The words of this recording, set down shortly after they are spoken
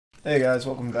Hey guys,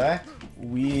 welcome back.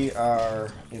 We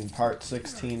are in part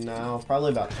 16 now,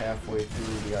 probably about halfway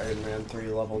through the Iron Man 3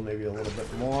 level, maybe a little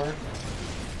bit more.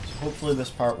 So hopefully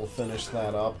this part will finish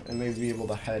that up and maybe be able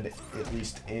to head at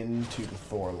least into the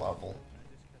Thor level.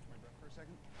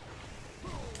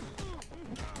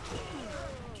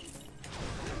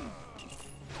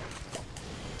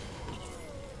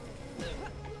 Did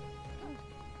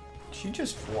she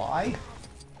just fly?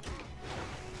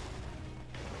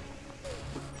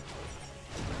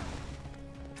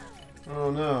 Oh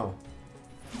no.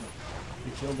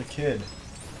 He killed a kid.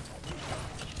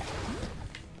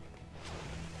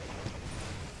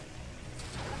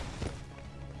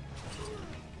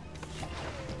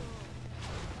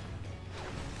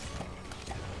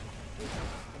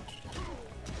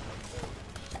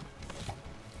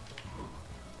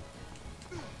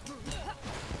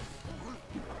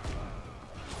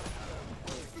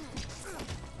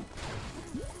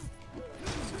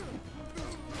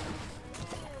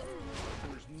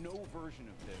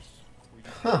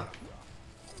 Huh.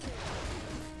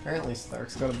 Apparently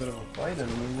Stark's got a bit of a fight in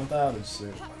him without his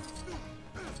suit.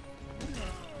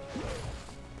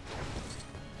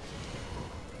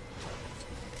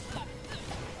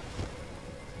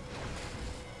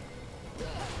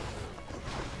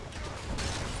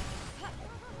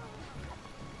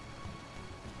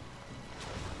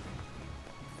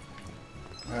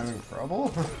 Having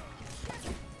trouble?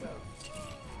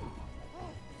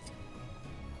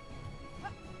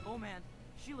 Oh man,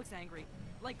 she looks angry.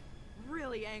 Like,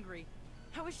 really angry.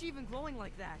 How is she even glowing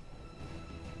like that?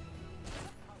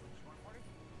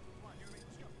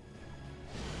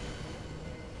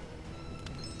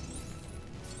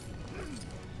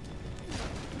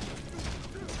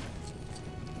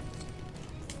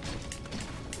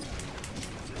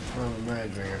 I'm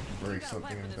imagining I have to break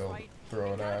something and go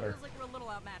throw it at her. Feels like we're a little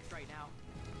outmatched right now.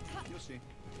 You'll see.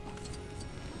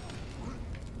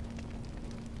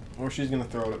 Or she's gonna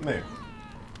throw it at me.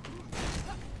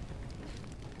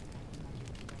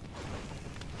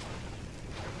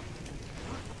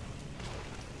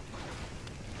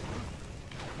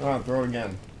 Come on, throw it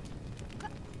again.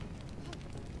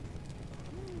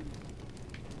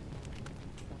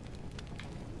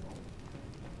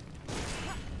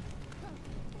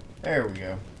 There we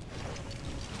go.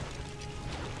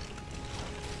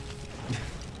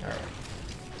 Alright.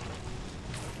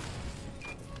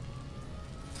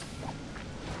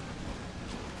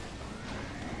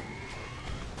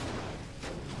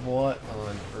 What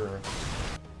on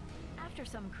earth? After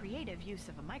some creative use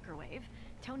of a microwave,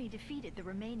 Tony defeated the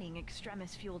remaining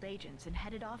extremis-fueled agents and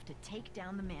headed off to take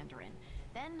down the Mandarin.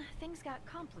 Then, things got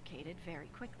complicated very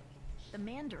quickly. The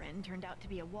Mandarin turned out to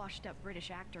be a washed-up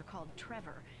British actor called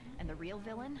Trevor, and the real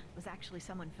villain was actually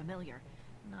someone familiar.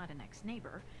 Not an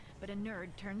ex-neighbor, but a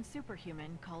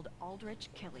nerd-turned-superhuman called Aldrich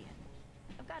Killian.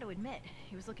 I've got to admit,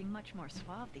 he was looking much more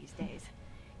suave these days.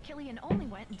 Killian only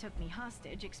went and took me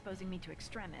hostage, exposing me to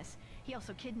extremis. He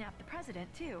also kidnapped the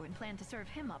president, too, and planned to serve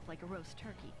him up like a roast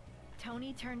turkey.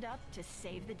 Tony turned up to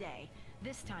save the day,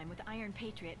 this time with Iron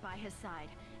Patriot by his side,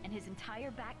 and his entire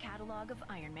back catalog of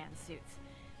Iron Man suits.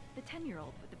 The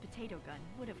 10-year-old with the potato gun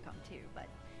would have come too, but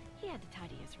he had to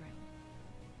tidy his room.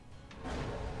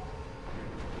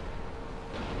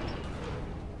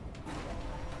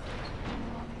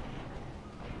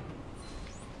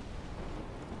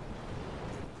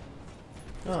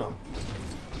 Oh.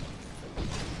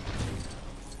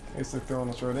 I guess they're throwing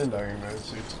us right into Iron Man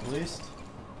suits at least.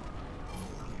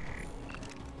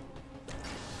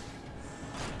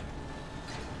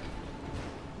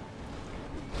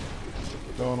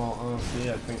 Though in all honesty,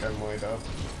 I think I might have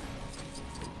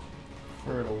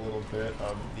heard a little bit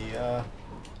of the,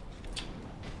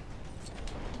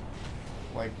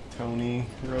 like Tony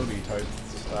Rhodey type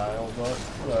style, but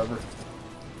whatever.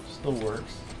 Still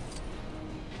works.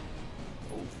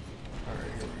 Oh,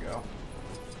 alright, here we go.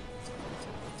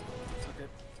 Okay.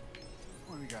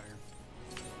 What do we got here?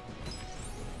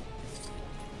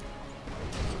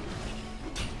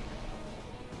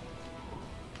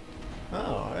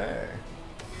 Oh, hey.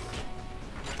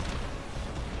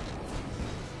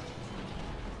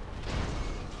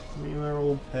 Me and our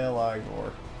old pal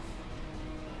Igor.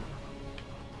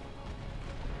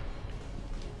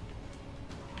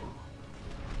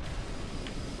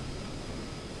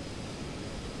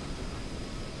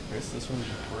 I guess this one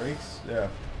just breaks? Yeah.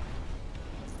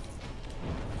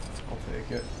 I'll take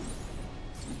it.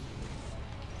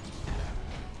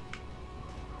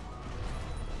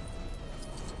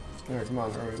 There, come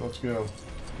on, Rhodey, let's go.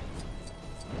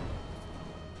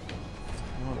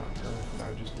 What on earth did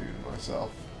I just do to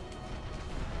myself?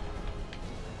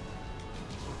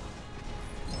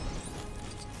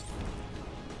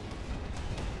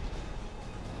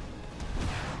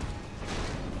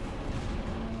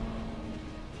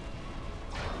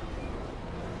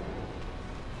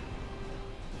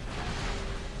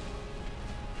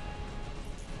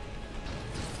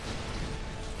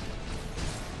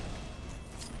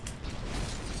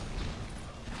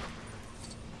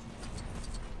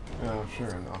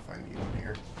 Sure enough, I need him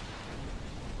here.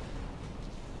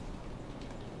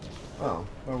 Oh,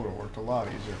 that would have worked a lot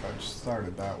easier if I just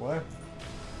started that way.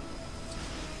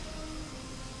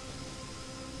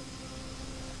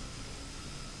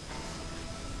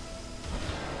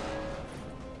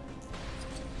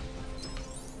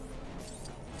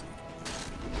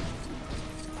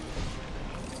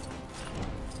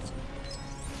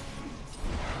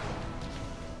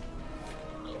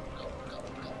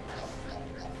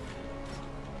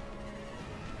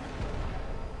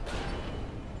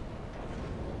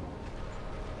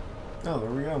 Oh, there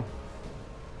we go.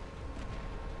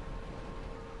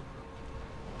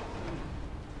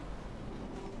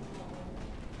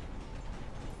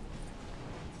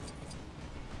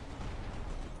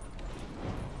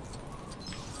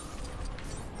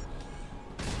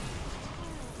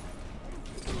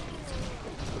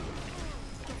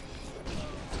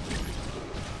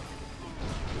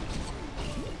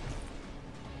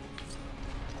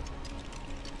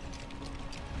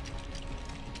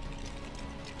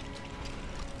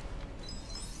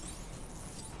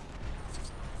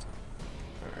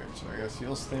 So I guess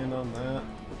you'll stand on that.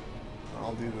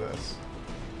 I'll do this.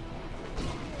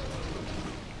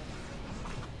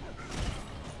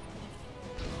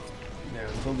 Yeah,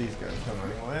 until these guys come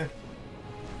anyway.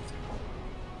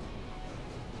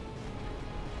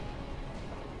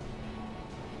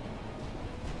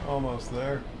 Almost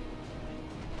there.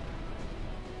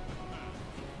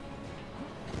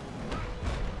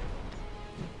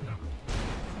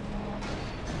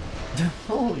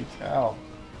 Holy cow.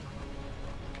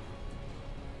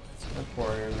 That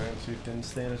poor Iron Man suit didn't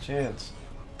stand a chance.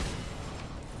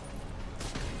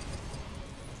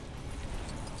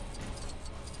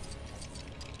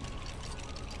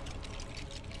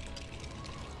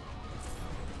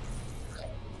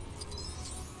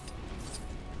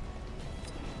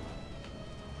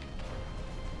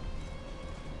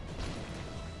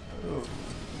 Ooh.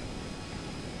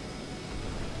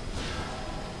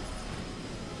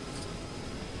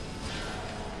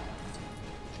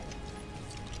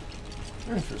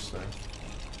 Interesting.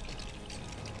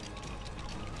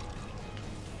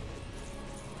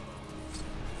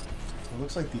 It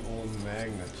looks like the old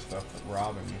magnet stuff that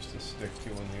Robin used to stick to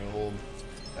in the old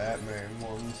Batman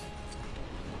ones.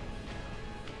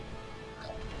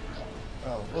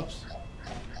 Oh, whoops.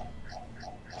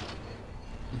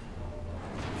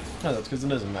 Oh, that's because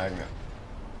it is a magnet.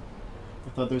 I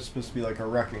thought there was supposed to be like a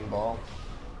wrecking ball.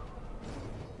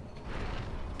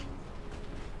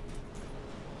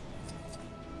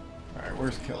 Alright,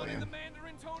 where's Killian? The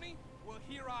Mandarin, Tony? Well,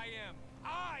 here I am.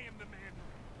 I am the Mandarin.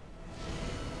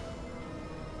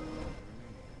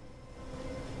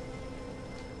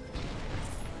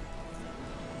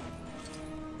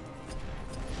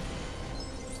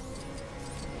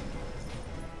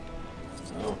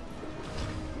 Oh.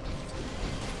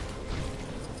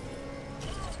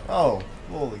 Oh,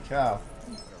 holy cow.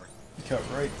 He cut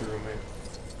right through me.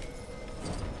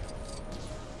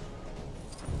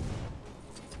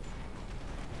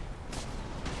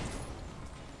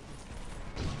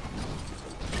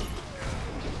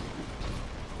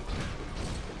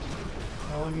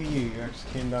 Oh, look at you. You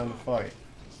actually came down to fight.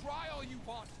 Try all you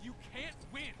want. You can't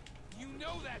win. You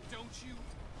know that, don't you?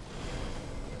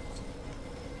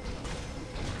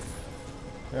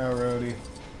 Yeah, Rhodey.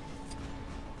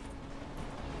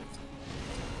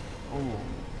 Oh.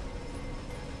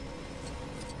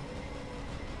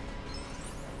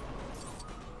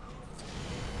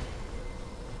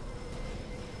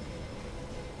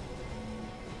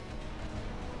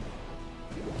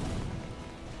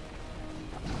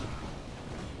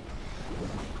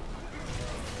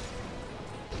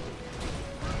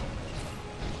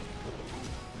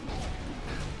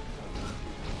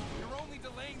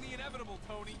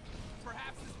 Tony.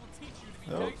 Perhaps this will teach you to be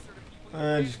Nope. nicer to people.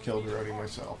 I just killed Rhodey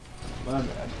myself. My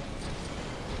bad.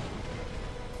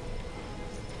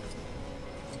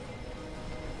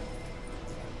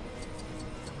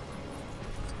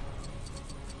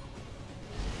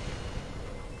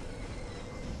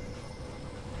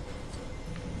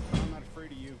 I'm not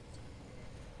afraid of you.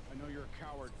 I know you're a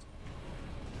coward.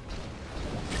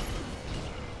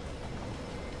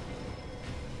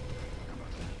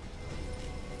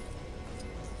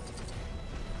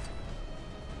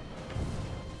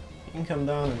 You can come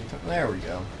down and there we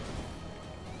go.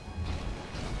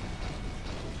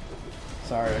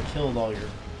 Sorry, I killed all your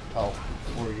health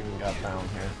before you even got down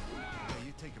here. Hey,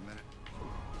 you take a minute.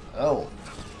 Oh.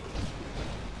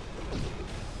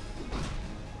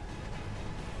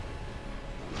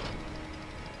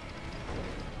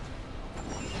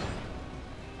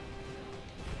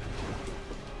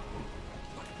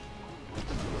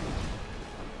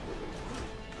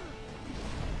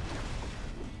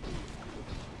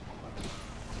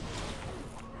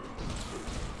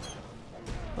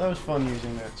 That was fun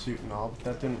using that suit and all, but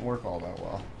that didn't work all that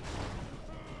well.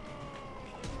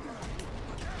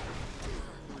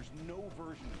 There's no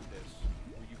version of this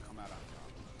where you come out on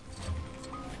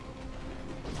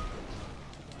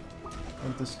top.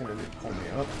 Isn't this gonna pull me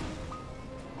up?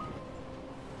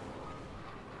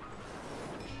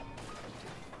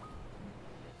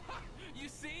 You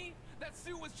see? That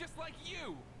suit was just like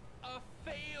you! A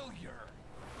failure!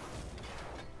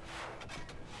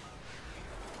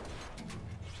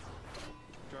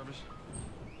 Jarvis,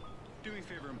 do me a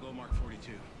favor and blow Mark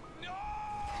 42. No!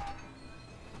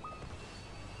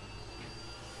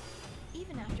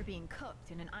 Even after being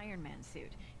cooked in an Iron Man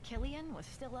suit, Killian was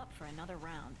still up for another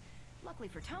round. Luckily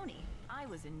for Tony, I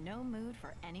was in no mood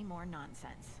for any more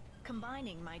nonsense.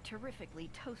 Combining my terrifically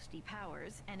toasty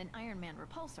powers and an Iron Man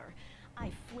repulsor,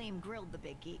 I flame-grilled the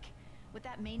big geek. With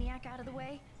that maniac out of the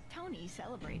way, Tony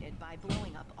celebrated by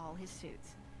blowing up all his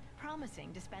suits,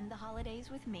 promising to spend the holidays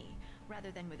with me,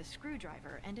 rather than with a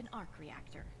screwdriver and an arc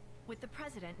reactor. With the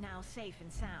president now safe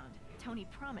and sound, Tony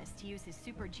promised to use his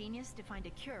super genius to find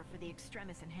a cure for the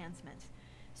extremis enhancements.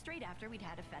 Straight after we'd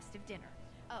had a festive dinner.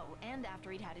 Oh, and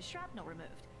after he'd had his shrapnel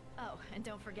removed. Oh, and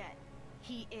don't forget,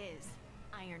 he is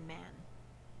Iron Man.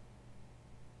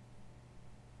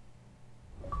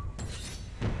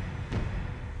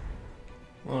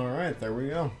 Alright, there we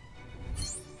go.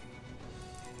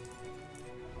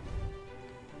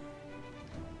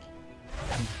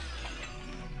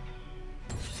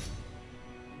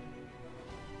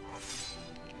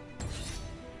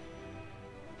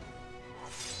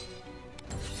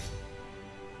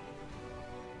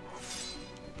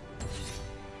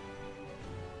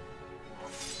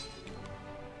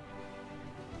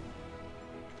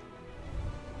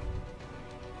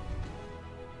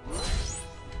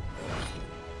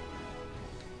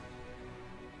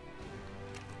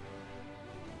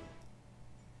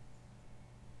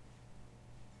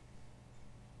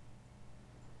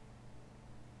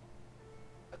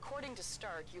 According to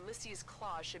Stark, Ulysses'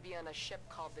 claw should be on a ship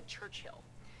called the Churchill.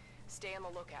 Stay on the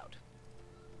lookout.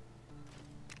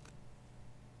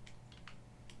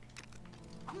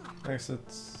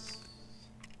 Exits.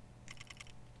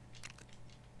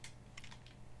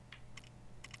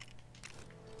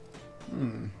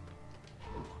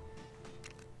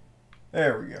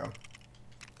 There we go.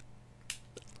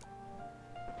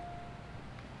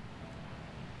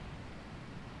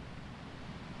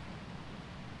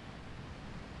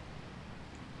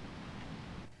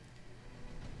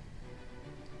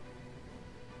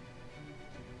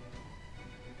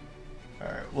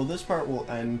 Alright, well this part will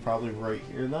end probably right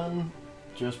here then,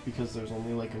 just because there's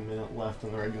only like a minute left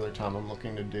in the regular time I'm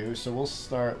looking to do, so we'll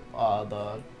start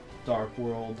the Dark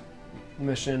World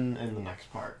mission in the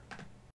next part.